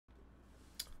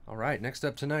All right, next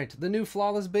up tonight, the new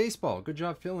Flawless Baseball. Good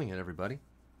job filling it, everybody.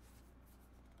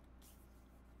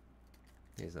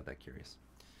 He's not that curious.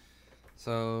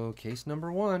 So, case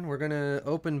number 1, we're going to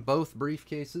open both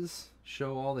briefcases,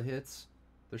 show all the hits.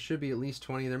 There should be at least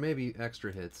 20. There may be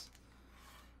extra hits.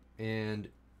 And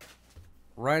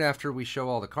right after we show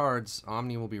all the cards,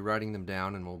 Omni will be writing them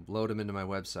down and we'll load them into my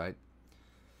website.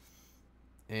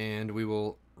 And we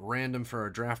will random for our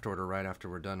draft order right after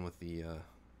we're done with the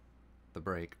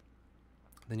break.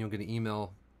 Then you'll get an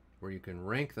email where you can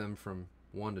rank them from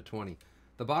 1 to 20.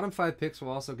 The bottom 5 picks will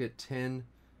also get 10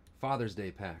 Father's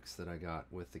Day packs that I got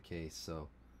with the case, so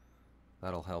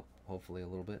that'll help hopefully a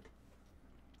little bit.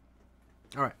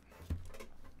 All right.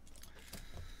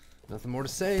 Nothing more to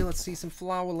say. Let's see some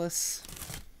Flawless.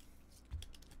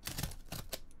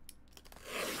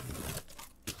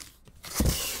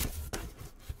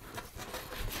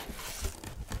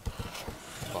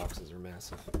 Boxes are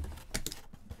massive.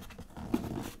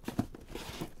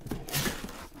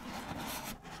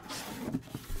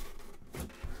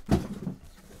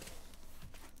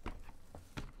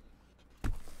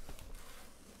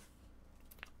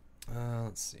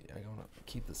 Let's see. I don't want to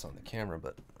keep this on the camera,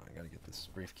 but I got to get this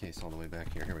briefcase all the way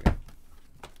back here. Here we go.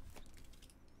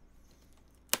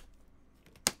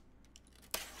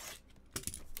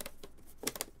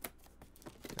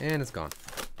 And it's gone.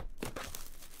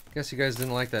 Guess you guys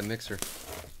didn't like that mixer.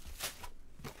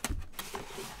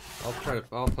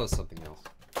 I'll post something else.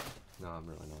 No, I'm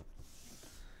really not.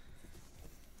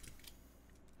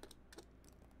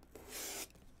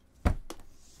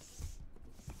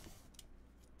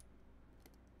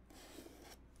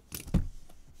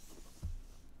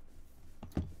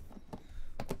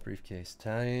 Briefcase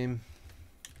time.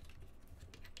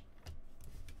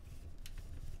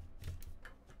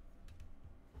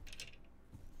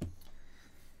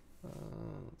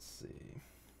 Let's see.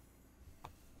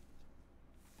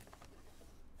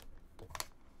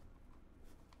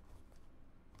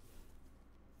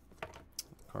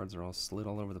 Cards are all slid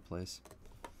all over the place.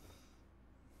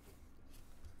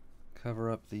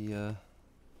 Cover up the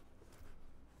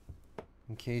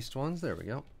encased ones. There we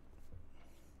go.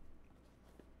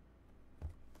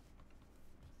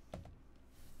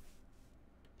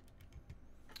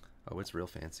 Oh, it's real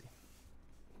fancy.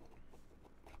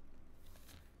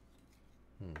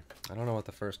 I don't know what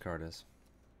the first card is.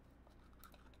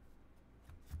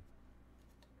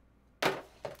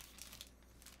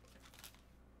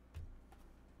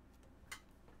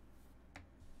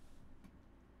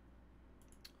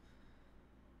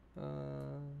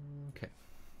 Okay.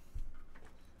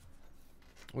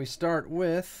 We start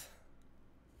with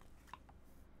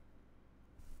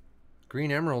Green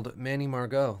Emerald, Manny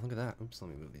Margot. Look at that. Oops, let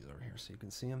me move these over here so you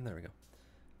can see them. There we go.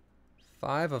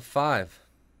 5 of 5.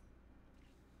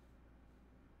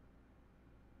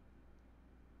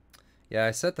 Yeah,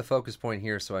 I set the focus point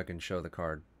here so I can show the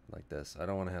card like this. I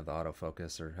don't want to have the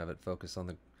autofocus or have it focus on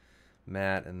the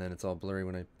mat and then it's all blurry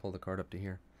when I pull the card up to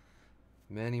here.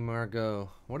 Manny Margot.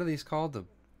 What are these called?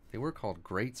 They were called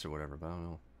Greats or whatever, but I don't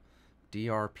know.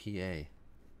 DRPA.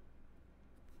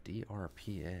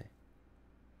 DRPA.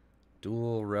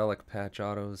 Dual Relic Patch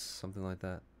Autos, something like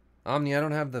that. Omni, I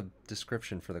don't have the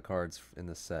description for the cards in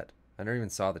this set. I never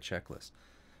even saw the checklist.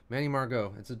 Manny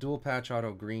Margot. It's a dual patch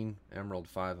auto green emerald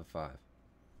 5 of 5.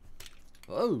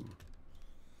 Oh!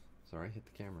 Sorry, hit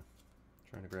the camera.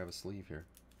 Trying to grab a sleeve here.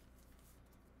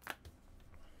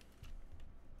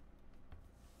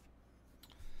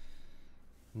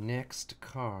 Next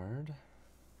card.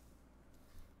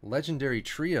 Legendary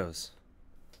Trios.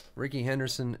 Ricky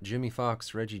Henderson, Jimmy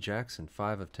Fox, Reggie Jackson,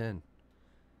 5 of 10.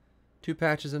 2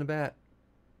 patches and a bat.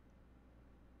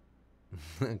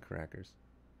 Crackers.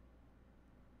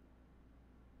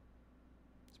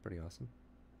 It's pretty awesome.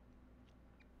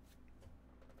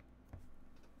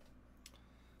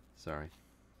 Sorry.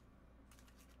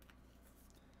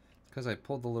 Because I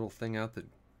pulled the little thing out that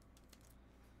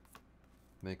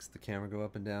makes the camera go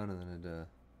up and down, and then it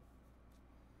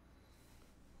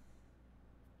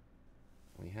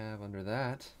we have under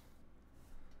that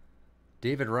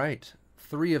David Wright,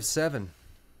 3 of 7.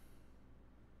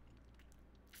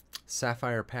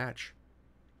 Sapphire patch.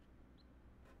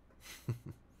 A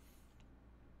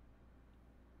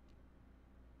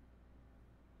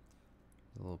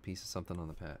little piece of something on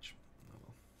the patch.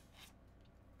 Oh.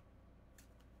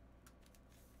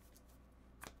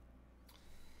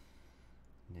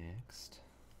 Next.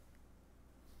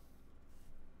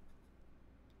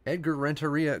 Edgar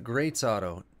Renteria, Greats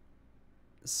Auto.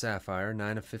 Sapphire,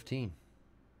 9 of 15.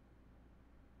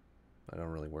 I don't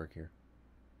really work here.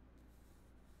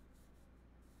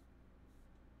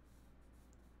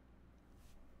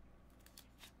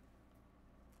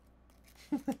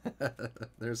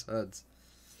 There's HUDs.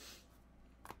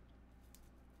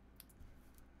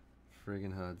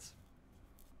 Friggin' HUDs.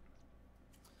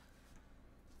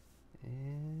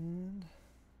 And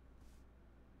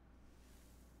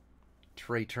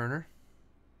Trey Turner.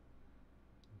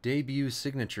 Debut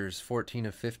signatures, 14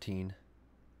 of 15.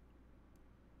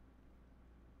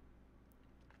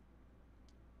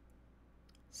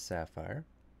 Sapphire.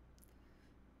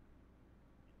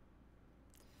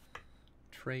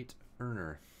 Trey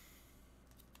Turner.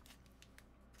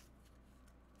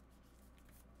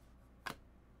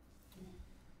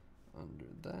 Under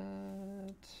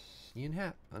that, Ian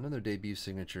Happ. Another debut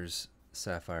signatures,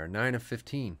 Sapphire. 9 of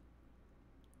 15.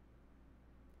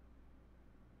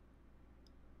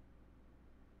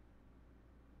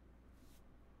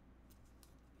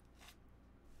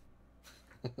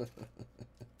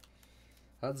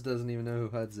 HUDs doesn't even know who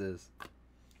HUDs is.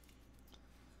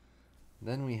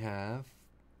 Then we have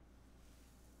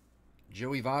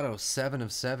Joey Votto, 7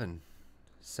 of 7.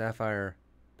 Sapphire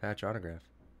patch autograph.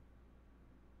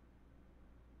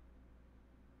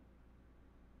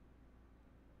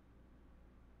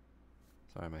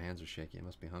 Sorry, my hands are shaky. I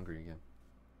must be hungry again.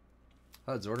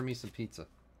 HUDs, order me some pizza.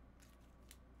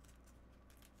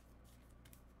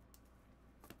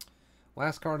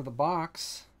 Last card of the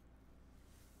box.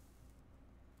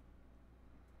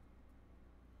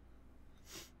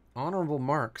 Honorable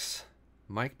marks.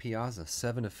 Mike Piazza,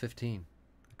 7 of 15.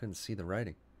 I couldn't see the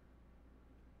writing.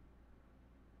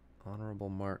 Honorable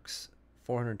marks.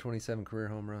 427 career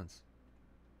home runs.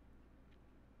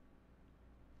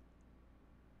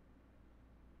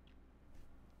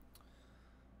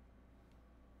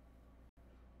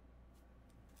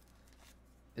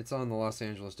 It's on the Los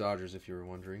Angeles Dodgers, if you were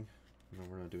wondering. No,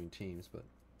 we're not doing teams, but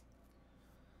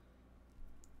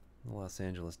Los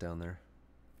Angeles down there.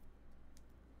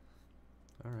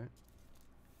 All right.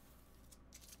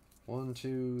 1,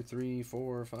 2, 3,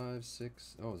 4, 5,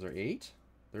 6. Oh, is there 8?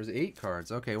 There's 8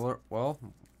 cards. Okay, well,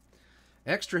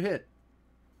 extra hit.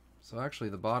 So actually,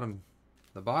 the bottom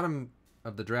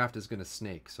of the draft is going to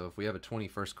snake. So if we have a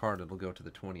 21st card, it'll go to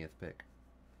the 20th pick.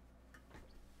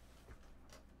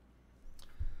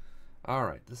 All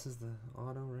right, this is the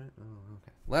auto, right? Oh,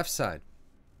 okay. Left side.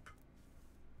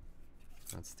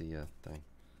 That's the thing.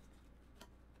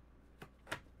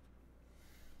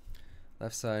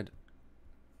 Left side.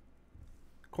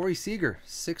 Corey Seager,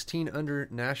 16 under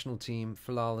national team,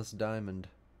 flawless diamond.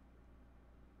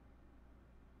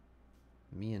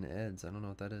 Me and Ed's. I don't know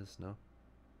what that is. No.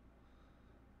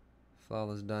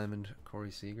 Flawless diamond,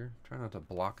 Corey Seager. Try not to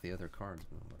block the other cards.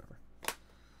 No, whatever.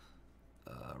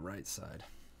 Right side.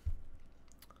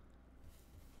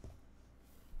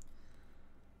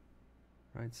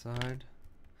 Right side.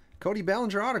 Cody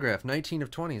Bellinger autograph, 19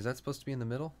 of 20. Is that supposed to be in the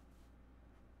middle?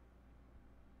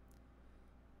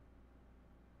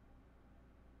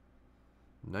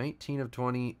 $19 of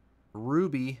 20.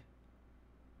 Ruby.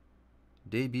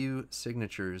 Debut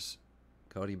signatures.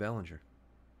 Cody Bellinger.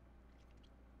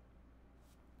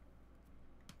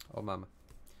 Oh, mama.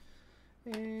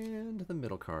 And the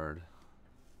middle card.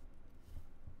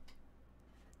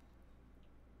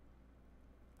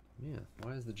 Yeah,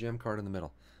 why is the gem card in the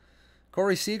middle?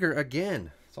 Corey Seager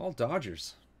again. It's all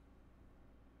Dodgers.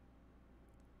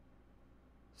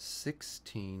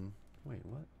 16. Wait,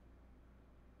 what?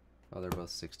 Oh, they're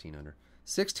both 16 under.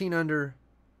 16 under.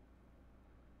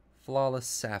 Flawless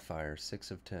Sapphire. 6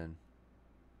 of 10.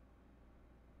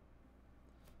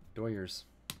 Doyers.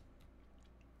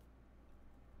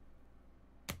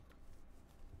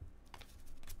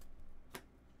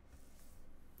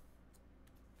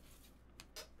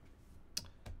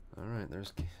 All right,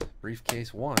 there's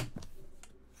briefcase 1.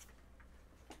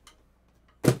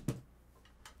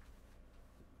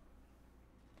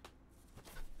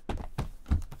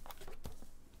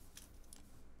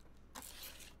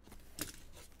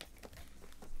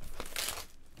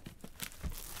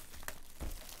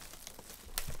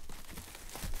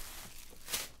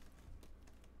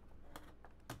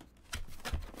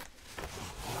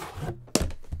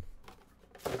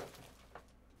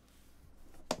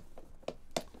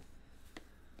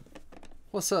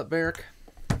 What's up, Barrick?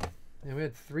 Yeah, we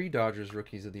had 3 Dodgers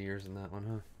Rookies of the Years in that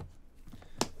one, huh?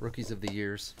 Rookies of the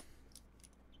Years.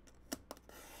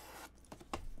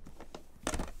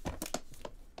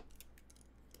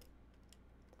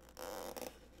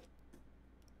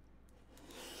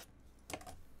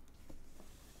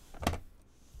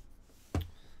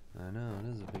 I know, it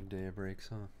is a big day of breaks,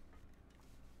 huh?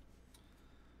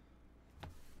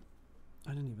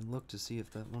 I didn't even look to see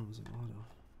if that one was an auto.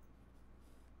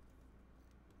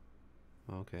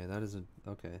 Okay, that isn't...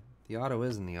 Okay. The auto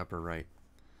is in the upper right.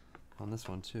 On this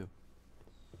one, too.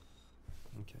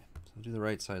 Okay, so I'll do the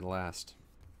right side last.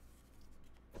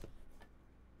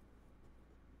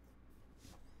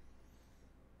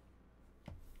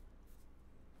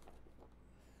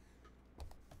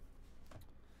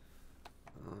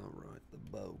 All right, the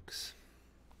Bogues.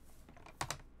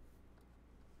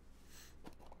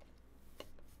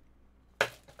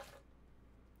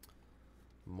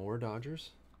 More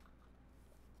Dodgers.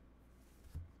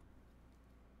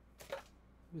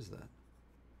 Who's that?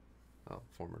 Oh,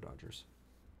 former Dodgers.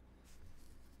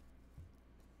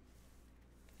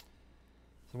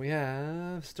 So we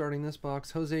have, starting this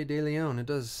box, Jose De Leon. It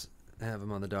does have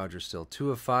him on the Dodgers still.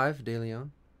 2 of 5, De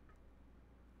Leon.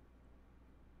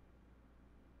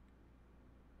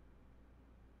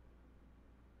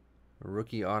 A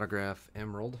rookie autograph,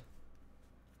 Emerald.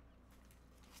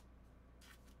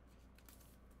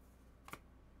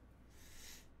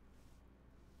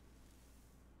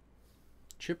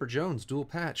 Chipper Jones, dual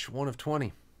patch, 1 of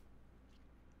 20.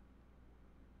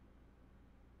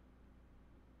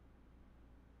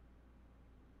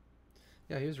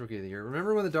 Yeah, he was rookie of the year.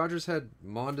 Remember when the Dodgers had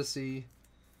Mondesi,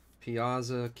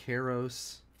 Piazza,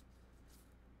 Karros,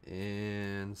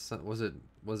 and was it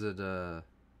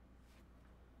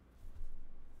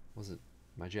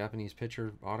my Japanese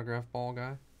pitcher autograph ball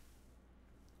guy?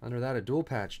 Under that, a dual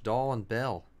patch, Dahl and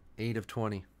Bell, 8 of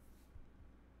 20.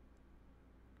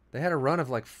 They had a run of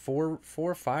like four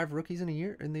or five rookies in a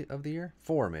year of the year.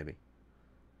 4 maybe.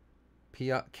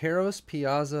 Karros,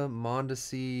 Piazza,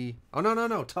 Mondesi. Oh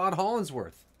no! Todd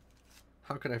Hollinsworth.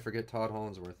 How could I forget Todd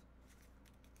Hollinsworth?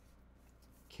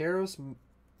 Karros,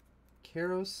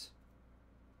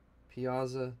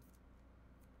 Piazza,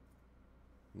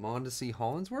 Mondesi,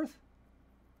 Hollinsworth.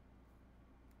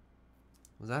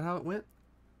 Was that how it went?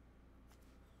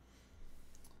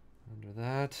 Under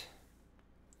that,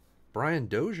 Brian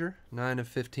Dozier, 9 of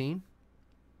 15.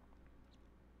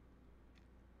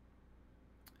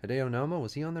 Hideo Nomo,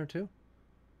 was he on there too?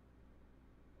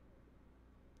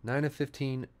 9 of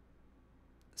 15,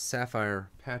 Sapphire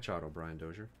patch auto, Brian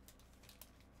Dozier.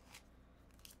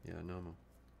 Yeah, Nomo.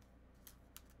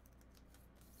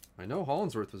 I know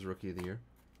Hollinsworth was rookie of the year.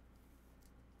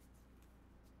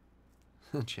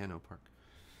 Chano Park.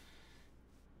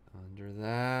 Under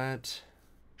that,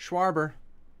 Schwarber.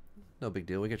 No big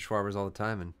deal. We get Schwarbers all the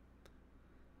time. And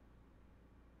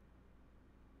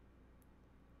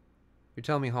you're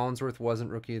telling me Hollinsworth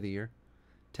wasn't rookie of the year?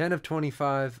 10 of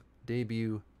 25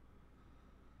 debut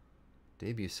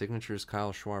signatures,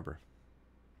 Kyle Schwarber.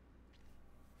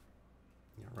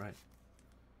 Yeah, right.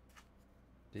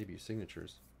 Debut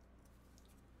signatures.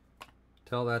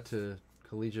 Tell that to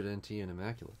Collegiate NT and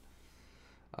Immaculate.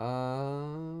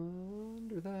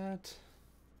 Under that,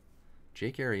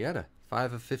 Jake Arrieta,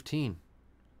 5 of 15.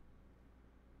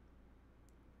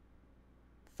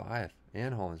 5.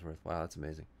 And Hollinsworth. Wow, that's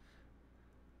amazing.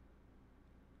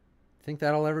 Think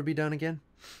that'll ever be done again?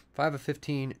 5 of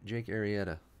 15, Jake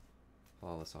Arrieta.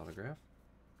 Flawless autograph.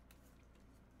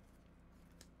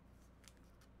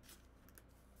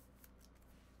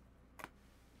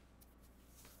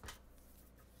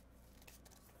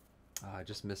 I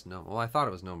just missed Noma. Well, I thought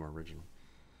it was Noma originally.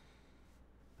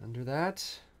 Under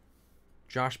that,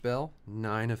 Josh Bell,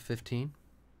 9 of 15.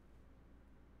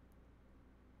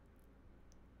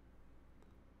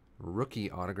 Rookie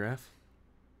autograph.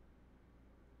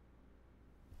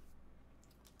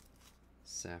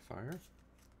 Sapphire.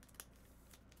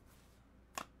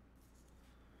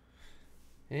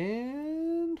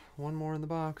 And one more in the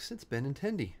box. It's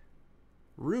Benintendi.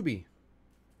 Ruby.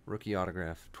 Rookie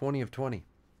autograph. 20 of 20.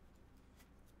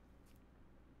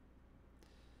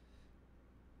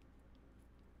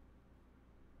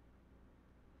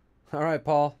 All right,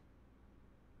 Paul.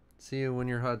 See you when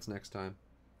you're HUDs next time.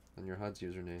 On your HUDs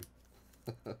username.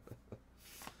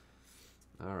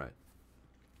 All right.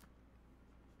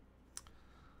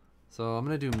 So I'm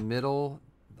going to do middle.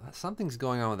 Something's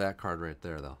going on with that card right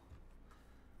there, though.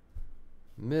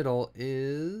 Middle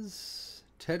is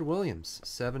Ted Williams,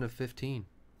 7 of 15.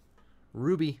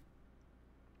 Ruby.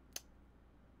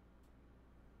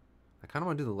 I kind of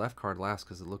want to do the left card last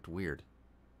because it looked weird.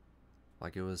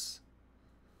 Like it was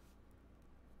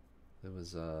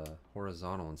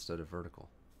horizontal instead of vertical.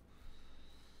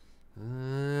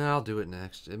 I'll do it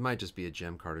next. It might just be a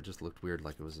gem card. It just looked weird,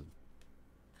 like it was a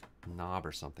knob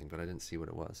or something, but I didn't see what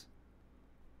it was.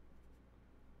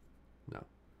 No.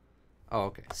 Oh,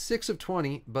 okay. 6 of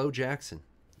 20, Bo Jackson.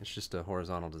 It's just a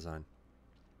horizontal design.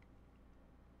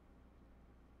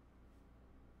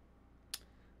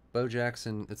 Bo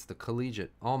Jackson, it's the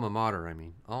collegiate, alma mater, I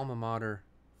mean. Alma mater,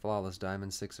 flawless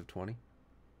diamond, 6 of 20.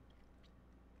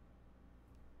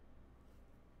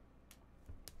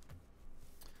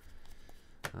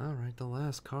 All right, the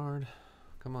last card.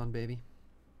 Come on, baby.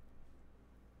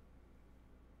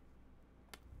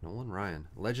 Nolan Ryan.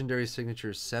 Legendary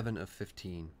signature 7 of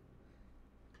 15.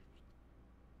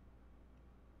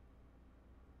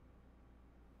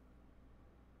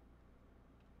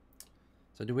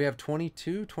 So do we have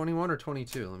 22, 21, or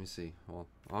 22? Let me see. Well,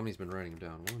 Omni's been writing them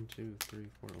down. 1, 2, 3,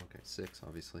 4. Okay, 6,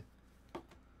 obviously.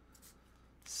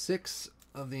 6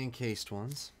 of the encased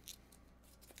ones.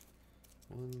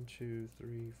 1, 2,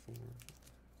 3, 4.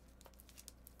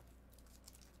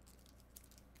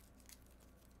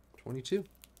 22.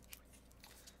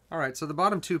 All right, so the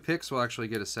bottom 2 picks will actually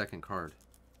get a second card.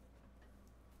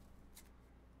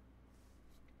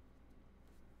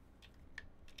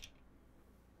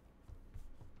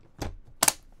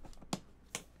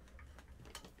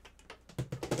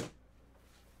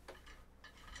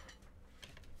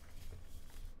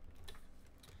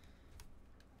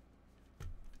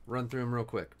 Run through them real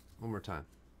quick. One more time.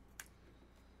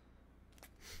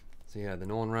 So yeah, the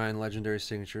Nolan Ryan Legendary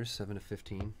Signatures, 7 of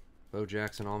 15. Bo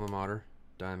Jackson Alma Mater,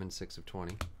 Diamond, 6 of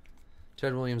 20.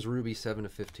 Ted Williams Ruby, 7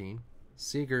 of 15.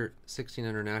 Seager 16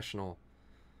 International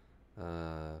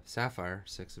Sapphire,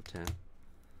 6 of 10.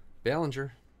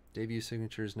 Ballinger, debut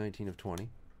signatures, 19 of 20.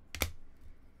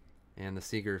 And the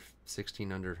Seager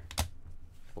 16 under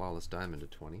Flawless Diamond of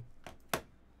 20.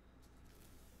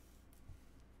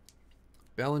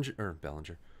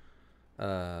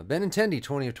 Benintendi,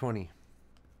 20 of 20.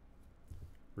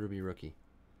 Ruby rookie.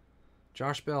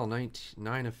 Josh Bell, 9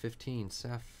 of 15.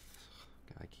 Sapphire,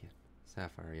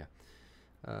 yeah.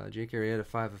 Jake Arrieta,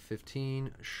 5 of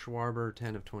 15. Schwarber,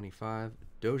 10 of 25.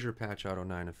 Dozier patch auto,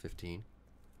 9 of 15.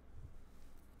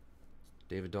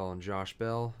 David Dahl and Josh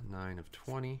Bell, 9 of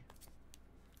 20.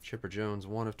 Chipper Jones,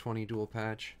 1 of 20 dual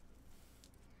patch.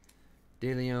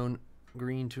 De Leon,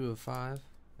 green, 2 of 5.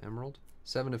 Emerald.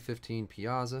 7 of 15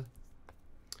 Piazza.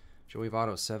 Joey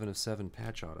Votto, 7 of 7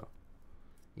 patch auto.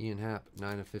 Ian Happ,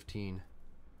 9 of 15.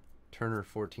 Turner,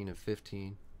 14 of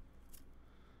 15.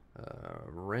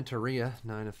 Renteria,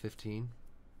 9 of 15.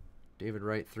 David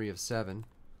Wright, 3 of 7.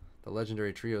 The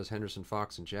legendary trios Henderson,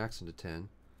 Fox, and Jackson to 10.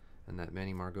 And that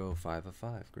Manny Margot, 5 of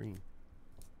 5. Green.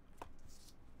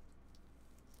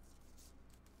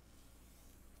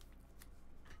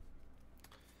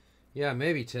 Yeah,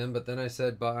 maybe, Tim, but then I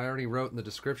said, but I already wrote in the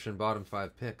description bottom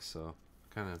 5 picks, so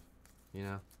kind of, you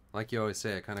know, like you always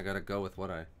say, I kind of got to go with what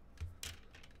I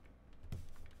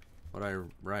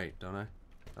write, don't I?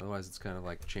 Otherwise, it's kind of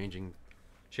like changing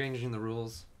the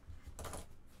rules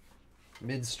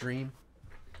midstream.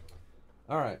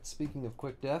 All right, speaking of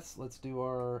quick deaths, let's do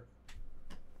our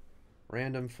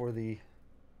random for the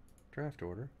draft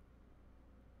order.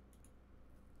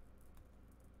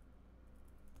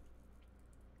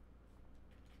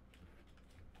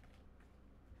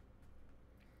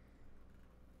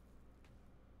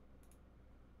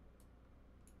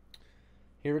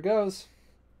 Here it goes.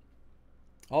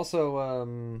 Also, what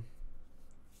was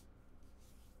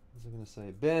I going to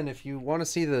say? Ben, if you want to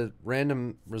see the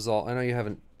random result, I know you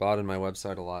haven't bought on my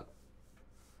website a lot.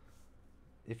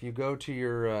 If you go to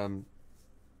your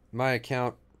my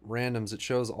account randoms, it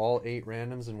shows all 8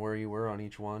 randoms and where you were on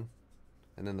each one.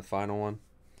 And then the final one.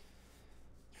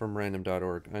 From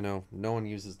random.org. I know no one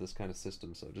uses this kind of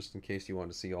system, so just in case you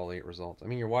want to see all 8 results. I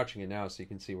mean, you're watching it now, so you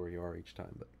can see where you are each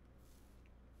time, but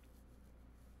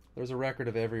there's a record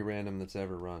of every random that's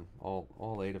ever run.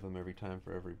 All 8 of them every time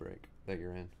for every break that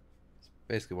you're in. That's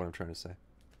basically what I'm trying to say.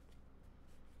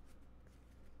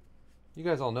 You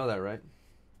guys all know that, right?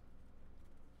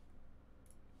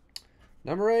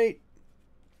 Number 8.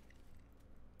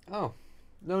 Oh,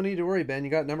 no need to worry, Ben. You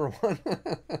got number 1.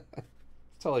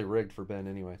 It's totally rigged for Ben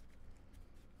anyway.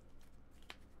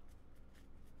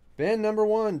 Ben, number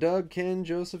 1. Doug, Ken,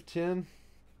 Joseph, Tim.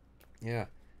 Yeah.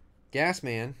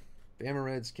 Gasman. Bama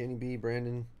Reds, Kenny B,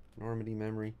 Brandon, Normandy,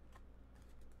 Memory.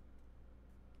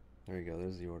 There you go.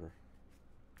 There's the order.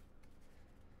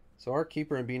 So our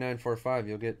keeper in B945,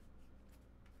 you'll get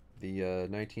the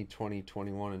 19, 20,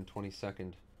 21, and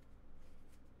 22nd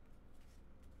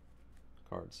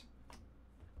cards.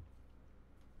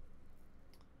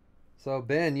 So,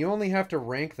 Ben, you only have to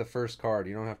rank the first card.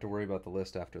 You don't have to worry about the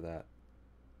list after that.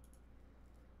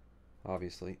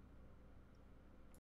 Obviously.